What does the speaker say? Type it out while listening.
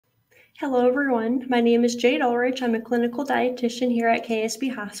Hello everyone, my name is Jade Ullrich. I'm a clinical dietitian here at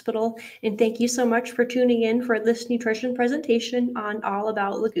KSB Hospital, and thank you so much for tuning in for this nutrition presentation on all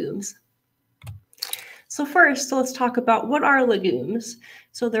about legumes. So first, let's talk about what are legumes.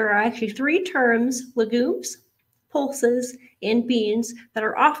 So there are actually three terms: legumes, pulses, and beans that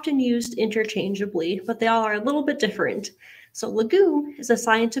are often used interchangeably, but they all are a little bit different. So legume is a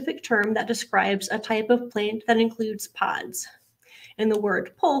scientific term that describes a type of plant that includes pods. And the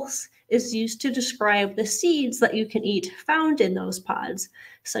word pulse is used to describe the seeds that you can eat found in those pods,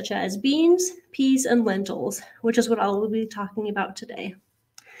 such as beans, peas, and lentils, which is what I will be talking about today.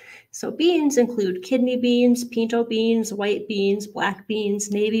 So beans include kidney beans, pinto beans, white beans, black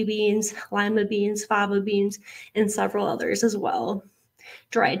beans, navy beans, lima beans, fava beans, and several others as well.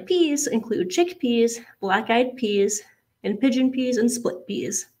 Dried peas include chickpeas, black-eyed peas, and pigeon peas and split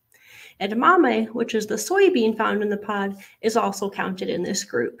peas. Edamame, which is the soybean found in the pod, is also counted in this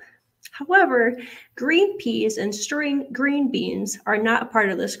group. However, green peas and string green beans are not a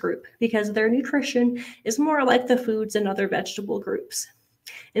part of this group because their nutrition is more like the foods in other vegetable groups.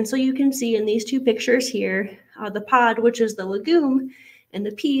 And so you can see in these two pictures here, the pod, which is the legume, and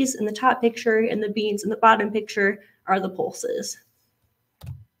the peas in the top picture and the beans in the bottom picture are the pulses.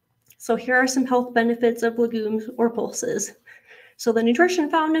 So here are some health benefits of legumes or pulses. So the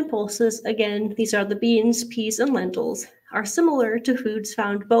nutrition found in pulses, again, these are the beans, peas, and lentils, are similar to foods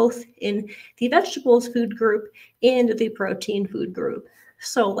found both in the vegetables food group and the protein food group.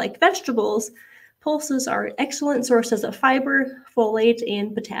 So like vegetables, pulses are excellent sources of fiber, folate,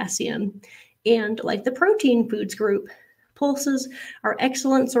 and potassium. And like the protein foods group, pulses are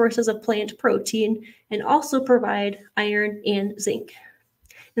excellent sources of plant protein and also provide iron and zinc.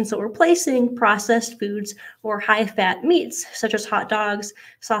 And so replacing processed foods or high-fat meats, such as hot dogs,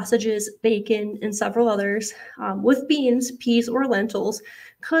 sausages, bacon, and several others, with beans, peas, or lentils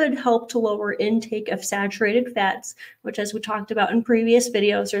could help to lower intake of saturated fats, which, as we talked about in previous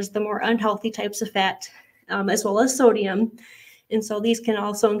videos, there's the more unhealthy types of fat, as well as sodium. And so these can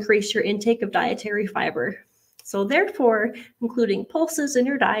also increase your intake of dietary fiber. So therefore, including pulses in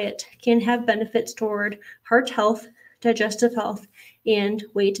your diet can have benefits toward heart health, digestive health, and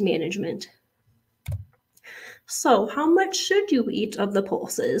weight management. So how much should you eat of the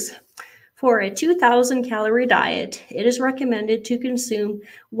pulses? For a 2,000 calorie diet, it is recommended to consume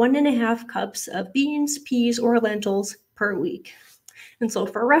 1.5 cups of beans, peas, or lentils per week. And so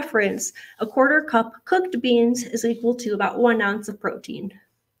for reference, a 1/4 cup cooked beans is equal to about 1 ounce of protein.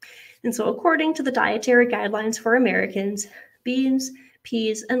 And so according to the dietary guidelines for Americans, beans,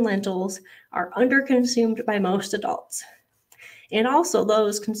 peas, and lentils are underconsumed by most adults. And also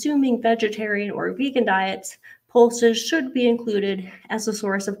those consuming vegetarian or vegan diets, pulses should be included as a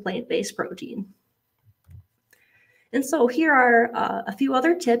source of plant-based protein. And so here are a few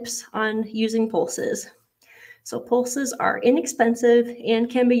other tips on using pulses. So pulses are inexpensive and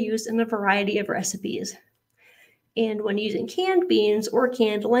can be used in a variety of recipes. And when using canned beans or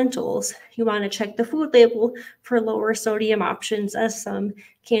canned lentils, you want to check the food label for lower sodium options, as some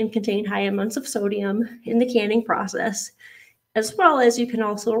can contain high amounts of sodium in the canning process, as well as you can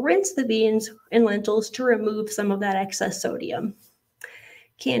also rinse the beans and lentils to remove some of that excess sodium.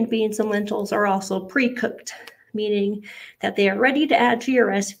 Canned beans and lentils are also pre-cooked, meaning that they are ready to add to your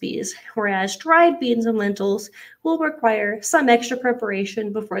recipes, whereas dried beans and lentils will require some extra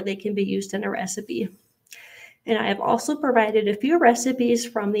preparation before they can be used in a recipe. And I have also provided a few recipes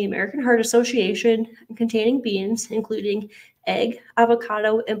from the American Heart Association containing beans, including egg,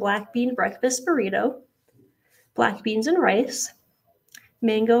 avocado, and black bean breakfast burrito, black beans and rice,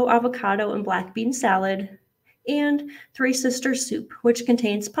 mango, avocado, and black bean salad, and Three Sisters soup, which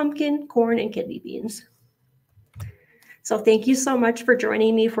contains pumpkin, corn, and kidney beans. So thank you so much for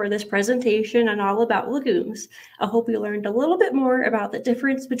joining me for this presentation on all about legumes. I hope you learned a little bit more about the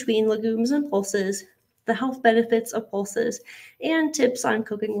difference between legumes and pulses, the health benefits of pulses, and tips on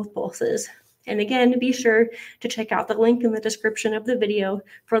cooking with pulses. And again, be sure to check out the link in the description of the video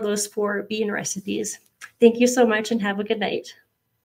for those 4 bean recipes. Thank you so much and have a good night.